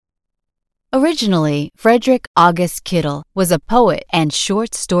Originally, Frederick August Kittle was a poet and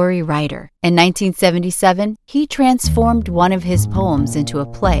short story writer. In 1977, he transformed one of his poems into a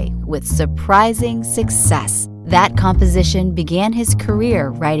play with surprising success. That composition began his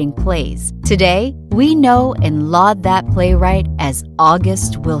career writing plays. Today, we know and laud that playwright as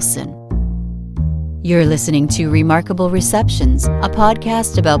August Wilson. You're listening to Remarkable Receptions, a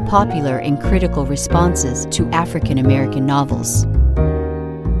podcast about popular and critical responses to African American novels.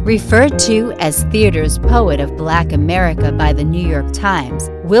 Referred to as theater's poet of Black America by the New York Times,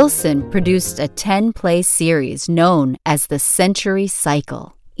 Wilson produced a 10-play series known as the Century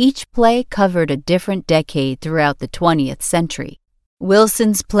Cycle. Each play covered a different decade throughout the 20th century.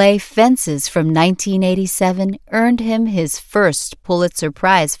 Wilson's play Fences from 1987 earned him his first Pulitzer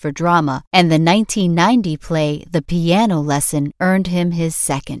Prize for drama, and the 1990 play The Piano Lesson earned him his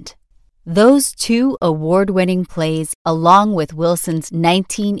second. Those two award-winning plays, along with Wilson's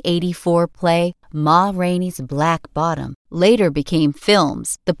 1984 play Ma Rainey's Black Bottom, later became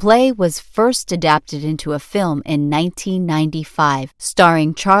films. The play was first adapted into a film in 1995,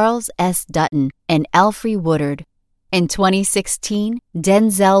 starring Charles S. Dutton and Alfre Woodard. In 2016,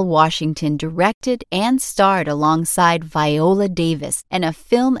 Denzel Washington directed and starred alongside Viola Davis in a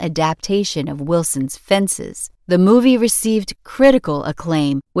film adaptation of Wilson's Fences. The movie received critical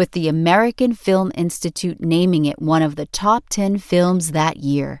acclaim, with the American Film Institute naming it one of the top 10 films that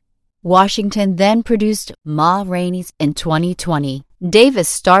year. Washington then produced Ma Rainey's in 2020. Davis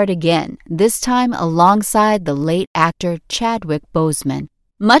starred again, this time alongside the late actor Chadwick Boseman.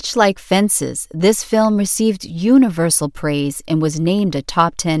 Much like Fences, this film received universal praise and was named a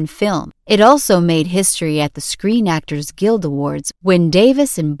top 10 film. It also made history at the Screen Actors Guild Awards when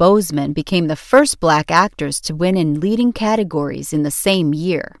Davis and Boseman became the first Black actors to win in leading categories in the same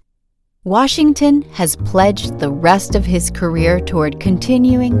year. Washington has pledged the rest of his career toward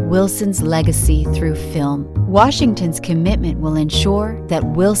continuing Wilson's legacy through film. Washington's commitment will ensure that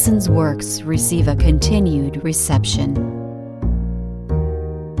Wilson's works receive a continued reception.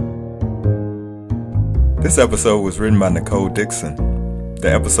 This episode was written by Nicole Dixon.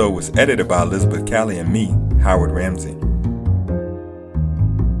 The episode was edited by Elizabeth Callie and me, Howard Ramsey.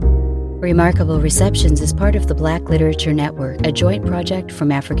 Remarkable Receptions is part of the Black Literature Network, a joint project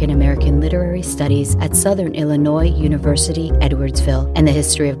from African American Literary Studies at Southern Illinois University, Edwardsville, and the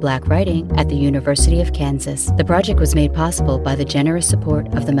History of Black Writing at the University of Kansas. The project was made possible by the generous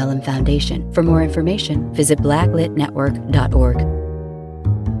support of the Mellon Foundation. For more information, visit blacklitnetwork.org.